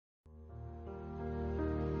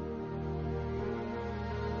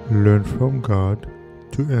Learn from God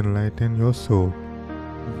to enlighten your soul.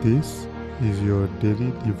 This is your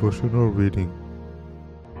daily devotional reading.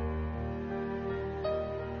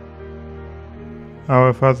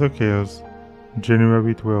 Our Father Cares,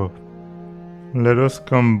 January 12th. Let us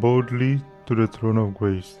come boldly to the throne of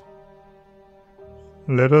grace.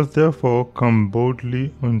 Let us therefore come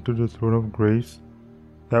boldly unto the throne of grace,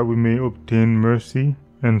 that we may obtain mercy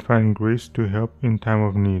and find grace to help in time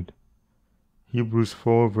of need. Hebrews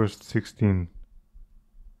 4 verse 16.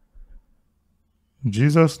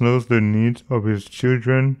 Jesus knows the needs of his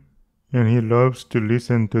children, and he loves to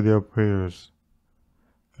listen to their prayers.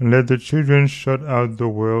 Let the children shut out the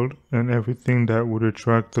world and everything that would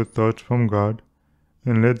attract the thoughts from God,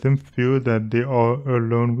 and let them feel that they are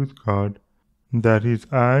alone with God, that his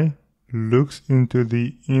eye looks into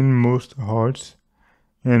the inmost hearts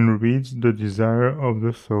and reads the desire of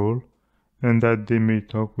the soul, and that they may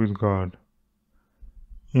talk with God.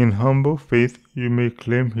 In humble faith you may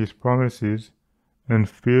claim his promises, and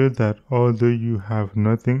feel that although you have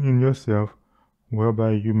nothing in yourself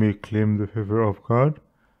whereby you may claim the favor of God,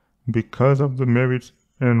 because of the merits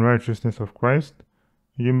and righteousness of Christ,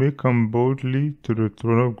 you may come boldly to the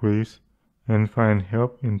throne of grace and find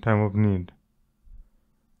help in time of need.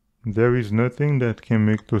 There is nothing that can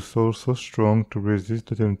make the soul so strong to resist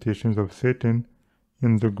the temptations of Satan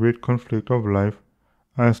in the great conflict of life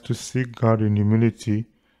as to seek God in humility,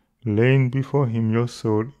 laying before him your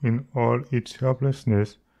soul in all its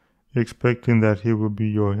helplessness, expecting that he will be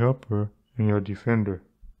your helper and your defender.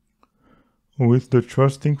 With the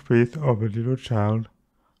trusting faith of a little child,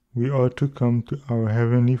 we ought to come to our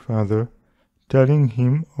Heavenly Father, telling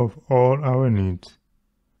him of all our needs.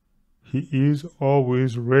 He is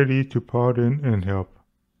always ready to pardon and help.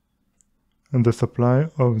 And the supply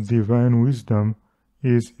of divine wisdom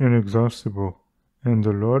is inexhaustible, and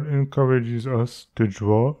the Lord encourages us to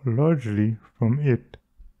draw largely from it.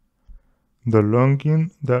 The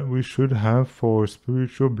longing that we should have for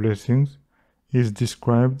spiritual blessings is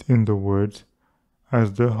described in the words,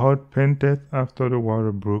 "As the hart panteth after the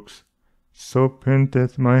water brooks, so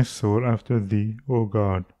panteth my soul after thee, O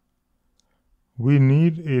God." We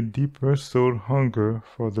need a deeper soul hunger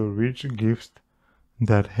for the rich gifts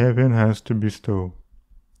that heaven has to bestow.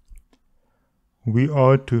 We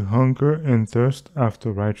ought to hunger and thirst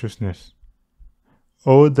after righteousness.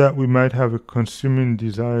 Oh, that we might have a consuming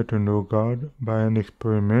desire to know God by an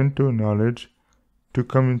experimental knowledge, to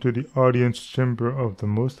come into the audience chamber of the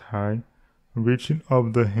Most High, reaching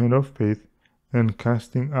up the hand of faith and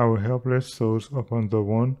casting our helpless souls upon the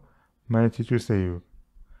one mighty to save.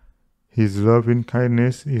 His loving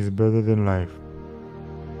kindness is better than life.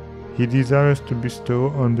 He desires to bestow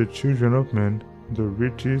on the children of men the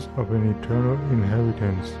riches of an eternal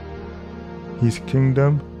inheritance. His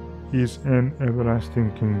kingdom is an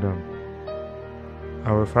everlasting kingdom.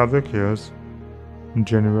 Our Father Cares,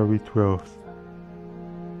 January 12th.